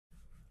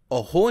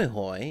Ahoy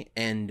hoy,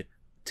 and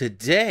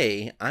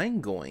today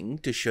I'm going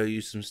to show you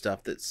some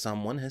stuff that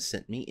someone has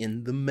sent me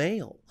in the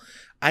mail.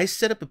 I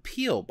set up a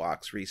P.O.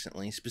 box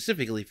recently,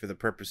 specifically for the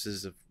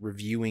purposes of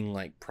reviewing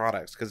like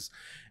products, because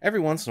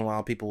every once in a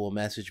while people will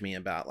message me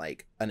about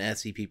like an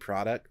SCP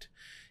product.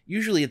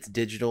 Usually it's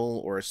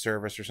digital or a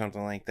service or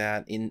something like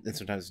that, and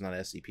sometimes it's not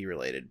SCP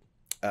related,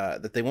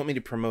 that they want me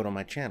to promote on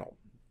my channel.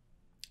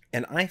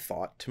 And I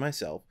thought to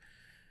myself,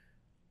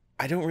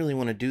 I don't really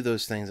want to do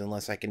those things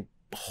unless I can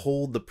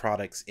hold the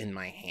products in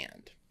my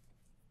hand.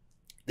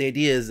 The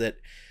idea is that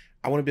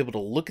I want to be able to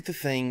look at the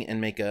thing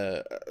and make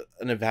an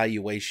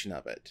evaluation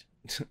of it,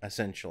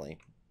 essentially,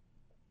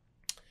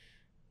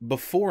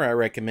 before I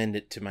recommend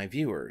it to my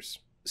viewers.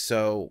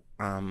 So,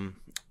 in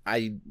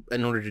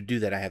order to do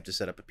that, I have to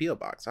set up a P.O.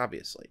 box,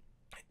 obviously.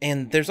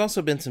 And there's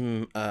also been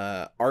some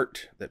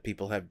art that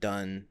people have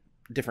done,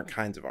 different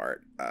kinds of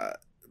art,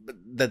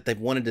 that they've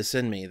wanted to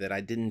send me that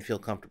I didn't feel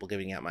comfortable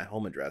giving out my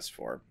home address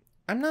for.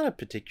 I'm not a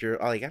particular,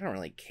 like, I don't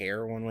really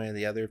care one way or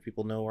the other if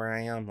people know where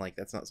I am. Like,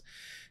 that's not,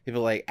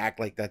 people like act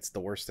like that's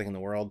the worst thing in the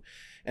world.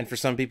 And for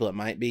some people it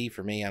might be.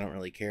 For me, I don't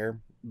really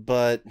care.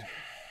 But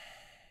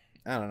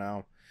I don't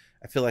know.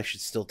 I feel I should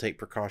still take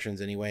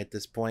precautions anyway at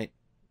this point.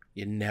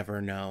 You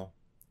never know.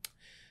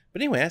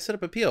 But anyway, I set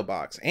up a P.O.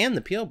 box, and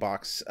the P.O.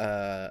 box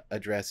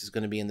address is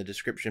going to be in the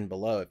description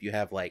below. If you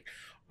have like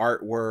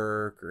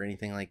artwork or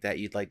anything like that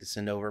you'd like to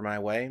send over my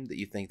way that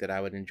you think that I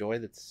would enjoy,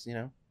 that's, you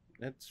know,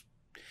 that's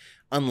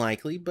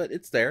unlikely, but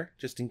it's there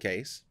just in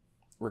case.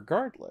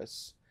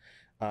 Regardless,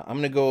 I'm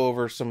going to go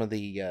over some of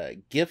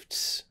the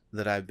gifts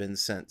that I've been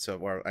sent. So,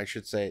 or I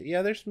should say,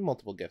 yeah, there's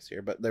multiple gifts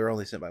here, but they were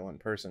only sent by one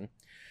person.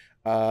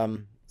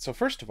 So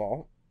first of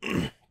all,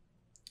 I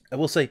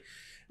will say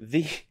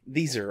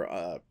these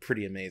are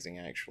pretty amazing,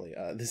 actually.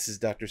 This is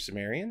Doctor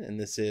Cimmerian, and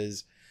this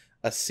is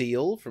a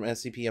seal from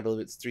SCP, I believe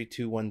it's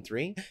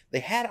 3213.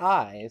 They had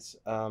eyes.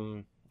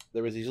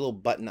 There was these little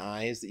button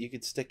eyes that you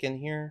could stick in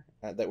here,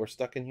 that were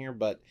stuck in here,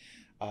 but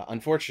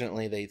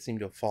unfortunately they seem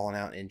to have fallen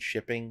out in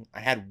shipping. I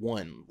had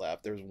one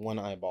left. There was one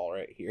eyeball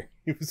right here.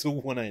 It was a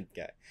one-eyed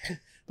guy.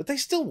 But they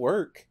still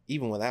work,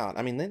 even without.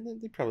 I mean,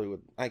 they probably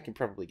would. I can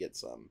probably get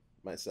some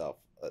myself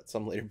at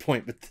some later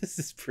point, but this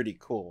is pretty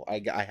cool.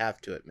 I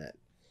have to admit.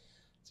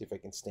 Let's see if I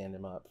can stand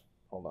him up.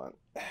 Hold on.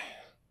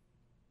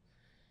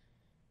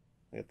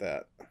 Look at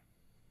that.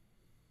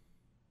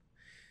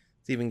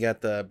 It's even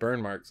got the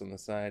burn marks on the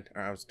side.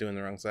 Or I was doing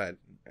the wrong side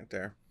right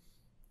there.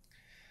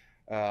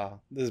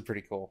 This is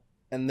pretty cool.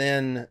 And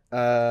then,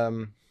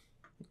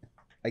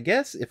 I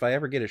guess if I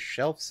ever get a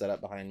shelf set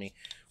up behind me,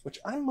 which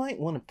I might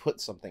want to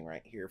put something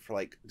right here for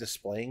like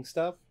displaying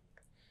stuff.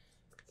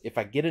 If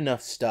I get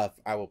enough stuff,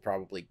 I will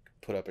probably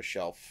put up a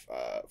shelf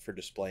for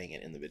displaying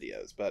it in the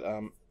videos. But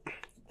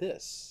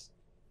this,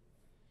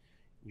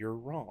 you're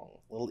wrong.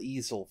 A little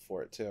easel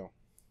for it too.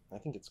 I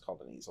think it's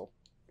called an easel.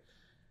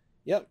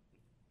 Yep.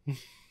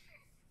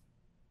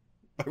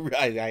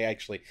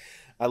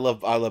 I love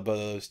both of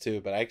those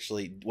too, but I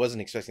actually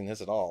wasn't expecting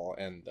this at all,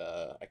 and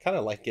I kind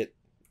of like it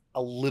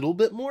a little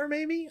bit more.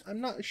 Maybe,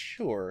 I'm not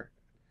sure.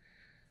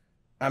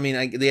 I mean,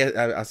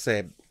 I'll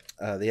say the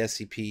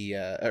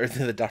SCP or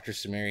the Doctor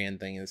Cimmerian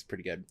thing is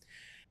pretty good.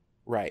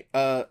 Right.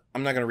 I'm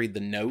not going to read the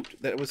note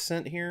that was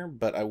sent here,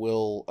 but I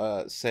will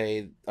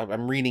say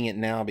I'm reading it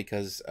now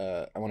because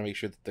I want to make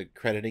sure that the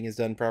crediting is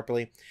done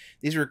properly.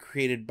 These were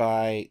created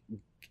by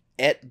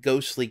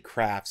 @Ghostly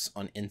Crafts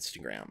on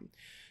Instagram.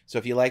 So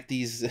if you like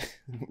these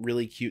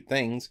really cute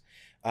things,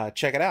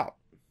 check it out.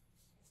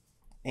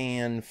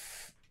 And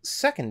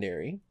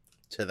secondary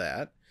to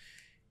that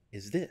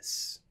is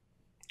this.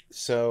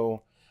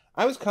 So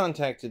I was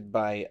contacted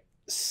by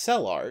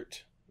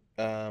Cellart,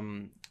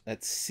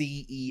 that's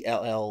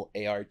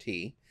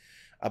CELLART,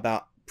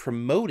 about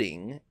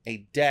promoting a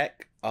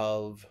deck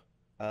of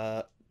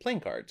playing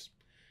cards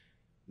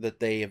that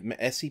they have,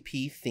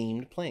 SCP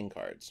themed playing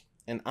cards.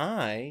 And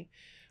I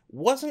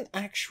wasn't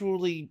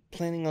actually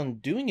planning on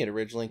doing it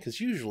originally,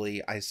 because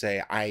usually I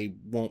say I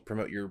won't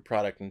promote your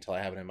product until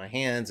I have it in my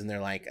hands, and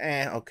they're like,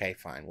 okay,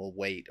 fine, we'll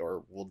wait,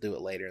 or we'll do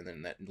it later, and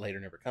then that later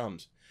never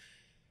comes.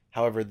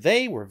 However,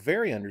 they were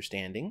very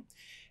understanding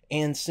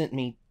and sent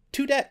me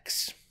 2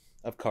 decks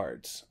of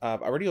cards.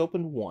 I've already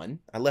opened one.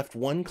 I left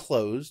one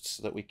closed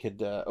so that we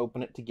could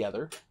open it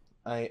together.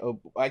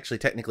 Actually,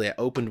 technically, I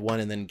opened one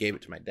and then gave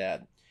it to my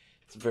dad.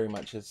 It's very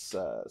much his,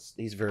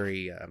 he's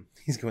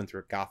going through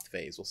a goth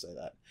phase, we'll say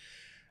that.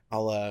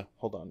 I'll,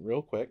 hold on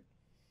real quick.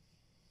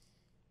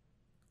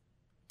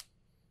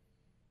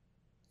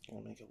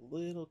 I'll make a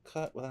little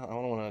cut without, I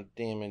don't want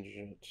to damage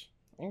it.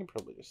 I can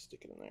probably just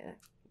stick it in there.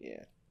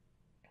 Yeah.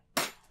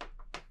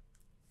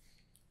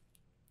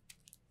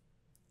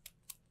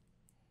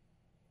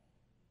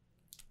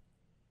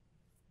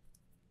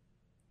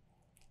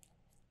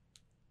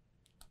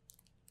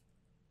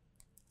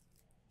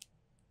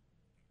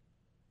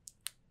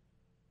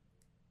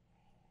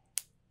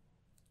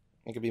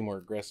 I could be more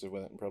aggressive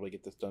with it and probably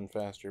get this done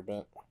faster,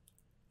 but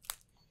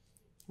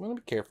I'm going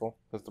to be careful,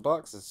 because the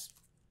box is,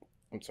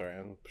 I'm sorry,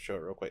 I'll show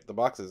it real quick. The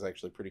box is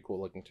actually pretty cool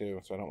looking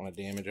too, so I don't want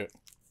to damage it.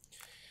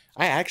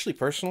 I actually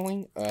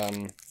personally,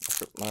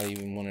 not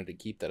even wanted to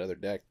keep that other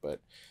deck,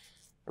 but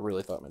I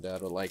really thought my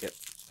dad would like it.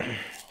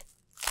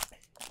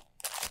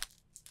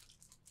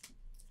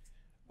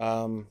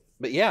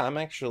 But yeah,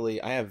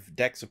 I have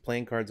decks of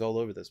playing cards all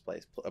over this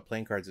place.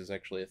 Playing cards is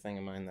actually a thing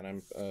of mine that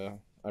I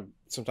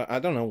sometimes, I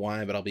don't know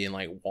why, but I'll be in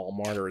like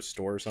Walmart or a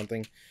store or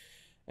something,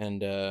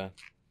 and on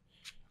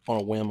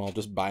a whim, I'll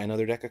just buy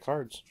another deck of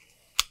cards.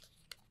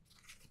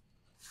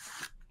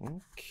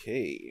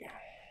 Okay.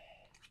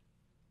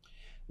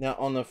 Now,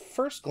 on the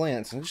first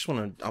glance,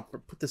 I'll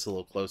put this a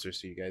little closer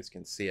so you guys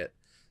can see it.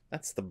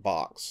 That's the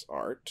box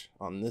art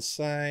on this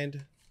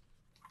side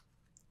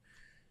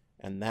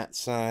and that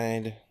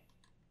side.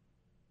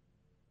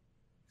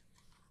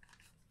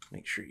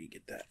 Make sure you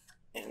get that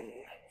in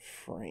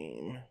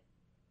frame.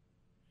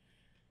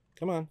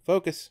 Come on,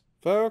 focus,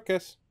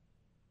 focus.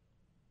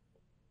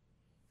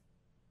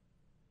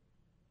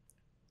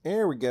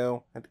 There we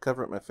go. I had to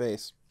cover up my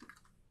face.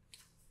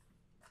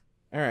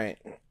 All right.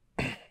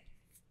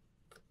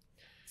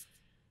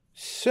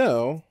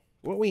 So,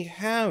 what we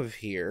have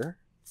here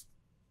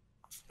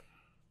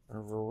are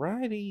a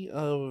variety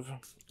of,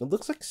 it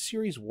looks like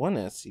Series 1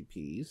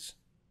 SCPs.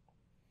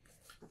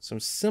 Some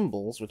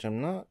symbols, which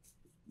I'm not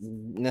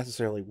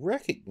necessarily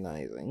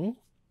recognizing.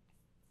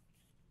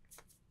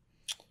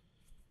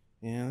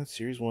 Yeah, that's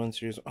Series 1,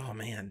 Series... Oh,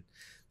 man.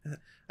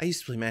 I used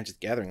to play Magic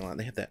the Gathering a lot.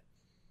 They have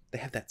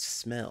that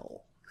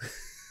smell.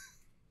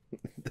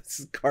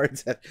 These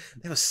cards they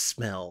have a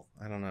smell.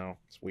 I don't know.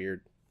 It's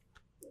weird.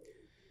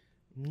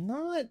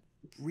 Not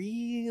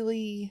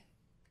really.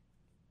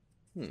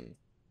 It's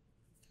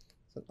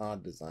an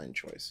odd design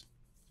choice.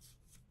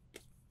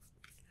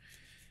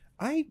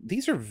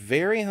 These are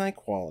very high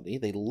quality.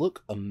 They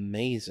look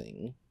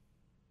amazing.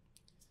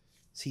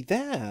 See,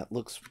 that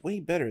looks way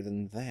better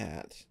than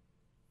that.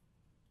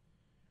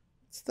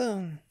 It's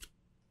the...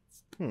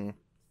 I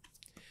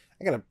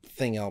got a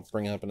thing I'll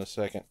bring up in a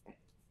second.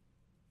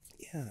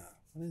 Yeah,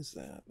 what is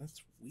that?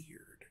 That's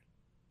weird.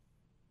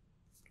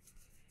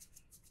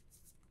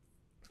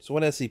 So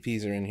what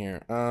SCPs are in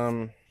here?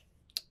 Oh,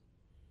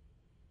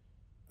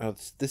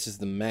 this is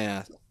the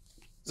math.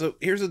 So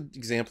here's an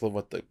example of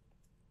what the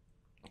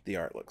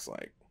art looks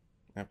like.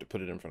 I have to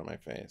put it in front of my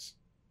face.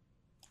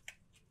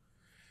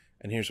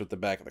 And here's what the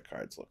back of the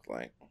cards look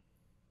like.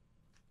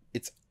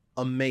 It's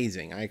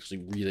amazing. I actually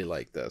really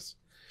like this.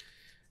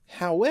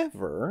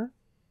 However,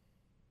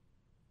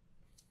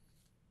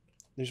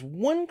 there's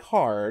one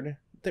card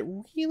that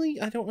really,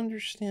 I don't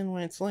understand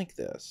why it's like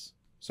this.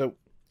 So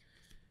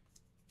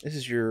this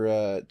is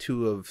your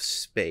 2 of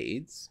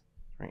spades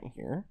right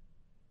here.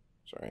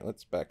 Sorry,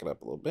 let's back it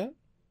up a little bit.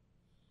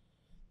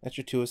 That's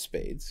your 2 of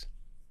spades.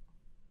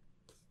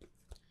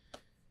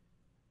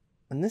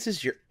 And this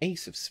is your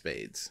ace of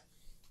spades.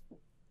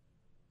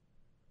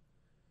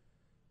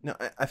 Now,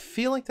 I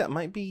feel like that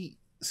might be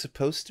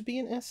supposed to be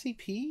an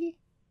SCP.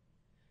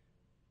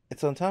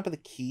 It's on top of the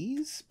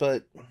keys,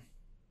 but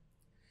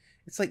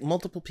it's like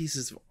multiple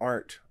pieces of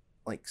art,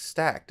 like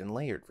stacked and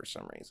layered for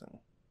some reason.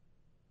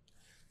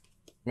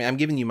 I mean, I'm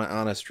giving you my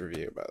honest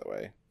review, by the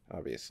way,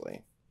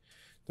 obviously.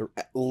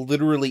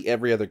 Literally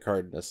every other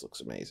card in this looks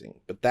amazing.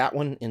 But that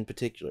one in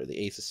particular, the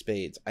ace of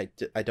spades, I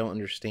don't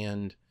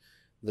understand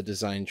the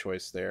design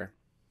choice there.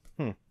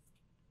 Kind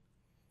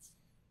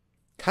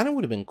of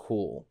would have been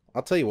cool.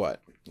 I'll tell you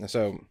what.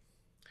 So,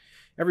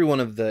 every one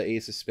of the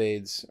ace of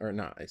spades, or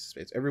not ace of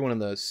spades, every one of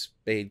the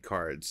spade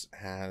cards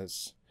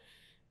has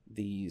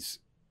these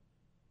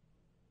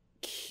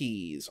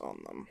keys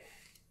on them.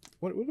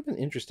 What would have been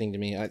interesting to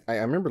me, I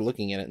remember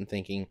looking at it and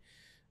thinking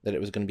that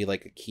it was going to be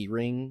like a key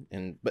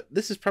ring, but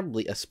this is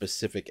probably a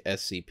specific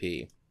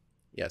SCP.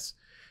 Yes,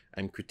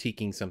 I'm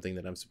critiquing something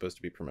that I'm supposed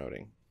to be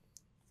promoting.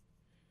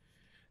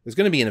 There's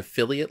going to be an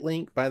affiliate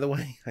link, by the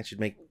way. I should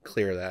make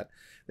clear that.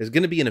 There's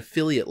going to be an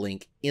affiliate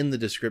link in the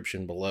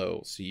description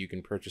below, so you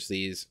can purchase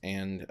these,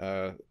 and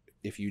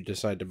if you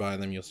decide to buy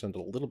them, you'll send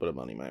a little bit of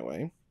money my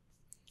way.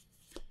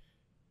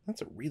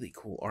 That's a really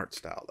cool art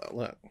style, though.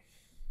 Look.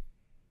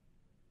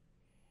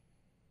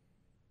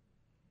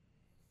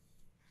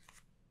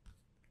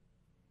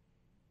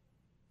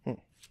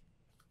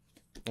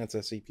 That's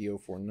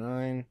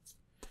SCP-049.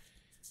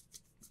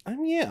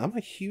 I'm a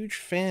huge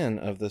fan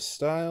of this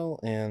style,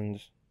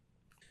 and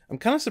I'm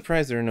kind of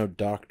surprised there are no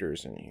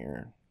doctors in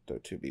here, though,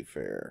 to be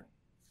fair.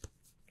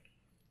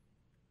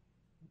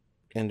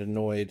 And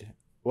annoyed.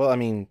 Well, I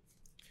mean,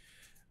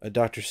 a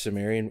Doctor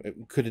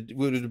Cimmerian.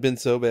 Would it have been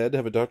so bad to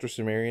have a Doctor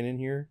Cimmerian in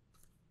here?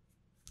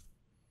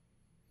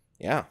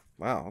 Yeah.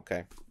 Wow,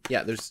 okay.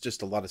 Yeah, there's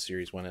just a lot of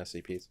Series 1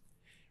 SCPs.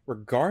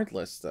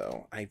 Regardless,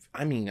 though,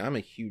 I'm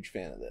a huge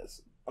fan of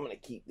this. I'm going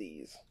to keep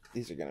these.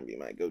 These are going to be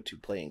my go-to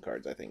playing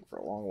cards, I think, for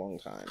a long, long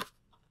time.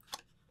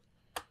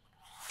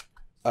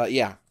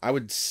 Yeah,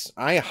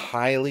 I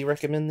highly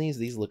recommend these.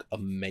 These look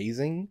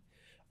amazing.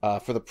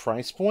 For the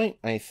price point,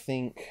 I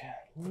think,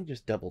 let me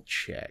just double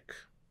check.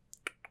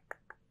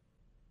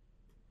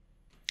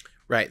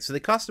 Right, so they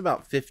cost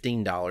about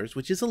 $15,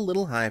 which is a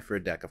little high for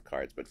a deck of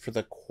cards, but for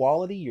the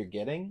quality you're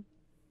getting,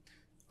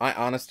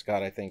 honest to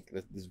God, I think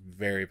this is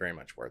very, very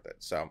much worth it.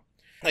 So,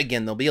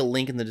 again, there'll be a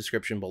link in the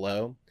description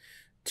below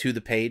to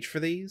the page for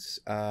these.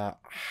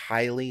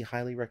 Highly,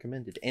 highly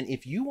recommended. And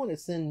if you want to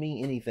send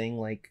me anything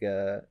like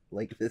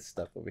this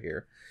stuff over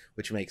here,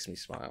 which makes me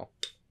smile,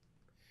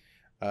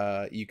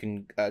 you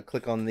can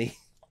click on the.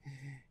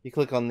 You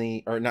click on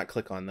the, or not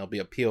click on, there'll be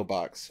a P.O.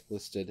 box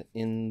listed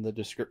in the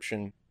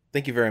description.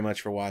 Thank you very much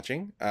for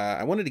watching.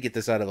 I wanted to get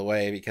this out of the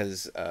way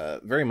because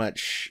very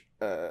much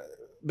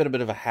been a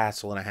bit of a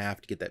hassle and a half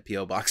to get that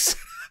P.O. box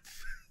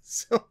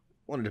set up. So I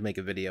wanted to make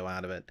a video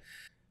out of it.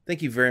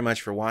 Thank you very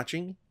much for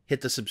watching. Hit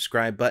the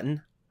subscribe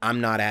button.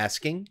 I'm not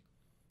asking.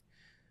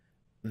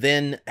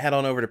 Then head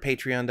on over to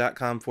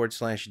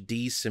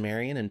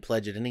patreon.com/DCimmerian and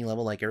pledge at any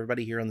level like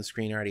everybody here on the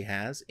screen already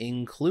has,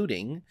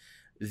 including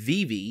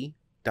Vivi,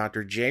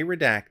 Dr. J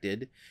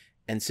Redacted,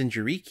 and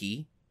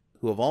Sinjariki,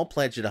 who have all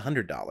pledged at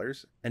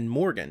 $100, and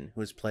Morgan,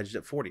 who has pledged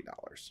at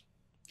 $40.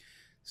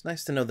 It's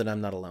nice to know that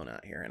I'm not alone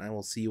out here, and I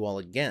will see you all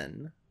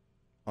again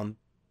on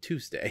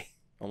Tuesday.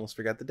 Almost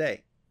forgot the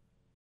day.